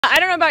I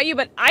don't know about you,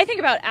 but I think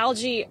about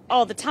algae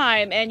all the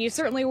time, and you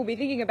certainly will be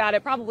thinking about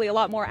it probably a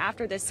lot more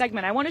after this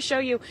segment. I want to show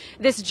you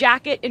this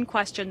jacket in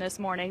question this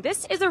morning.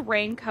 This is a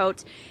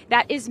raincoat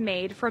that is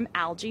made from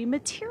algae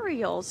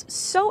materials.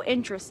 So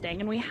interesting.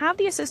 And we have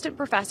the assistant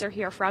professor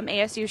here from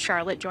ASU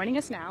Charlotte joining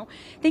us now.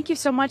 Thank you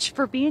so much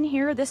for being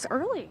here this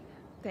early.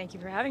 Thank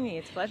you for having me.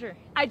 It's a pleasure.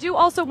 I do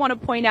also want to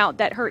point out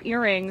that her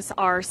earrings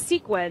are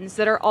sequins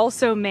that are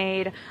also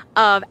made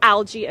of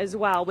algae as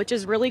well, which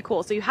is really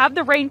cool. So you have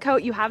the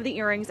raincoat, you have the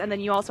earrings, and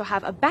then you also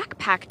have a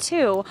backpack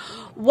too.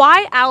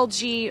 Why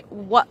algae?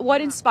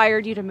 What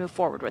inspired you to move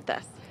forward with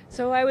this?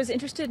 So I was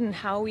interested in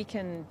how we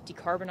can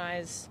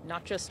decarbonize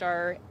not just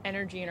our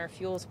energy and our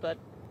fuels, but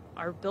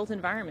our built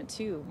environment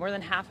too. More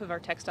than half of our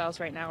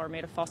textiles right now are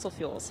made of fossil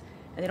fuels,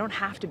 and they don't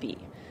have to be.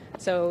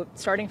 So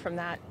starting from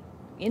that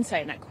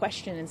insight and that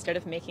question, instead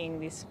of making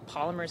these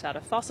polymers out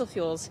of fossil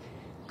fuels,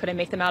 could I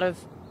make them out of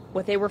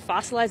what they were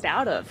fossilized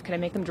out of? Could I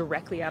make them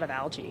directly out of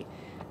algae?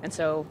 And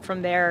so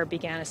from there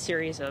began a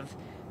series of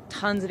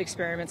tons of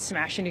experiments,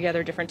 smashing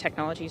together different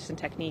technologies and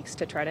techniques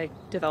to try to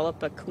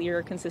develop a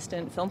clear,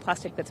 consistent film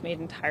plastic that's made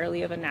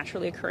entirely of a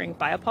naturally occurring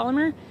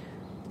biopolymer.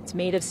 It's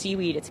made of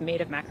seaweed, it's made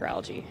of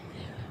macroalgae.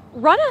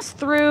 Run us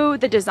through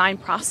the design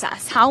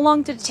process. How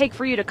long did it take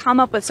for you to come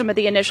up with some of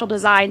the initial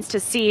designs to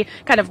see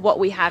kind of what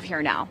we have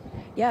here now?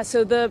 Yeah,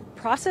 so the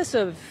process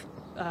of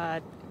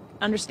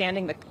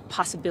understanding the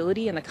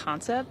possibility and the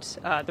concept,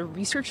 the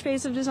research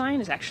phase of design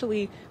is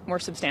actually more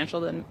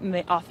substantial than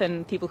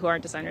often people who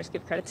aren't designers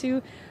give credit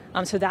to.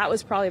 So that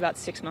was probably about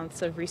 6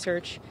 months of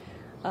research,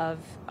 of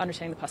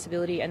understanding the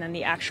possibility, and then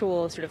the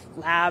actual sort of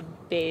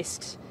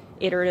lab-based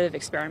iterative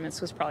experiments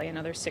was probably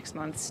another 6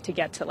 months to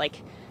get to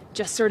like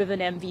just sort of an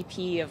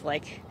MVP of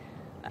like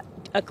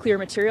a clear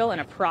material and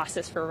a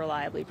process for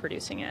reliably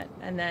producing it.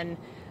 And then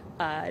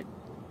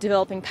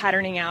developing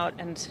patterning out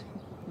and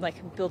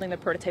like building the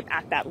prototype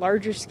at that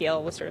larger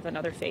scale was sort of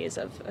another phase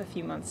of a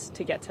few months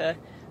to get to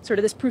sort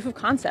of this proof of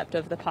concept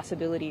of the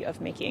possibility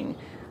of making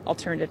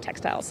alternative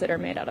textiles that are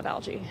made out of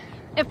algae.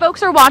 If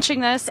folks are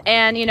watching this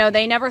and, you know,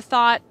 they never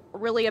thought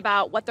really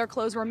about what their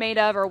clothes were made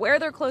of or where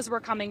their clothes were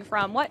coming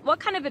from,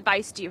 what kind of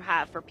advice do you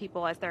have for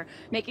people as they're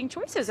making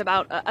choices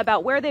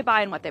about where they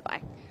buy and what they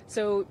buy?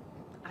 So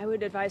I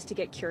would advise to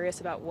get curious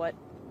about what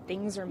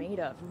things are made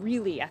of,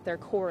 really at their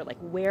core. Like,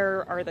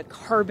 where are the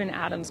carbon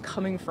atoms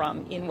coming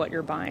from in what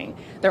you're buying?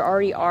 There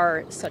already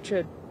are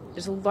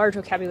there's a large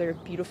vocabulary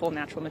of beautiful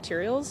natural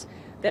materials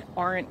that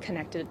aren't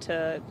connected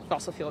to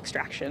fossil fuel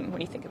extraction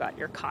when you think about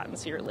your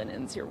cottons, your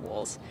linens, your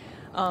wools.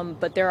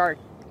 But there are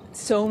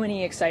so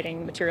many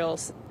exciting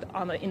materials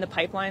in the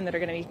pipeline that are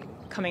going to be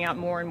coming out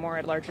more and more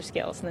at larger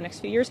scales in the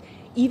next few years.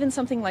 Even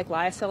something like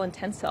lyocell and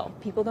tencel,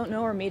 people don't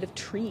know are made of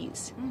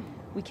trees.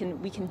 We can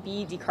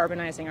be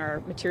decarbonizing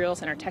our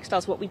materials and our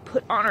textiles, what we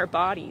put on our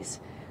bodies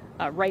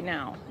right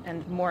now,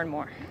 and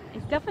more.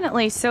 It's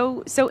definitely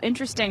so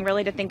interesting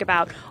really to think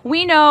about.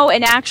 We know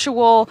an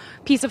actual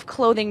piece of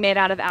clothing made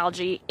out of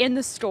algae in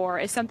the store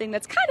is something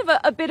that's kind of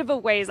a bit of a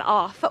ways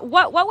off.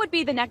 What would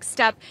be the next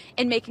step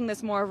in making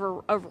this more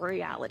of a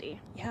reality?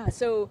 Yeah,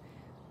 so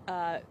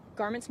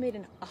garments made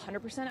in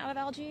 100% out of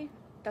algae,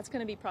 that's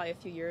going to be probably a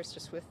few years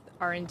just with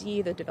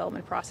R&D, the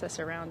development process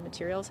around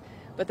materials.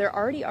 But there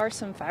already are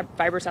some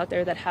fibers out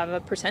there that have a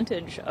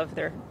percentage of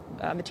their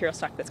material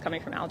stock that's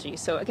coming from algae.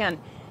 So again,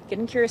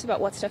 getting curious about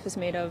what stuff is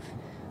made of,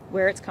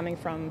 where it's coming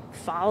from,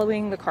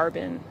 following the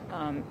carbon.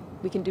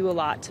 We can do a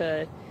lot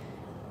to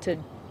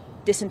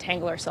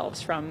disentangle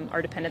ourselves from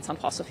our dependence on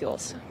fossil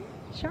fuels.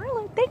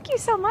 Charlotte, thank you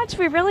so much.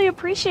 We really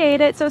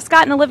appreciate it. So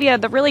Scott and Olivia,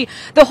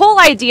 the whole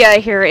idea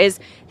here is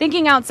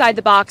thinking outside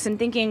the box and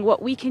thinking what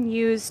we can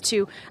use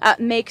to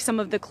make some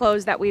of the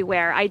clothes that we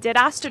wear. I did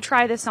ask to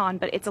try this on,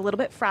 but it's a little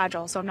bit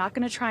fragile, so I'm not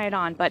going to try it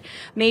on. But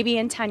maybe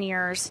in 10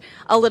 years,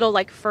 a little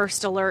like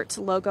First Alert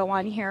logo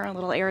on here, a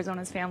little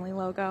Arizona's Family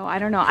logo. I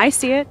don't know. I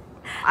see it.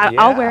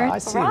 I'll wear it. I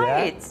see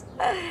right.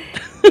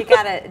 You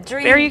got to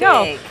dream There you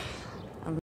big. go.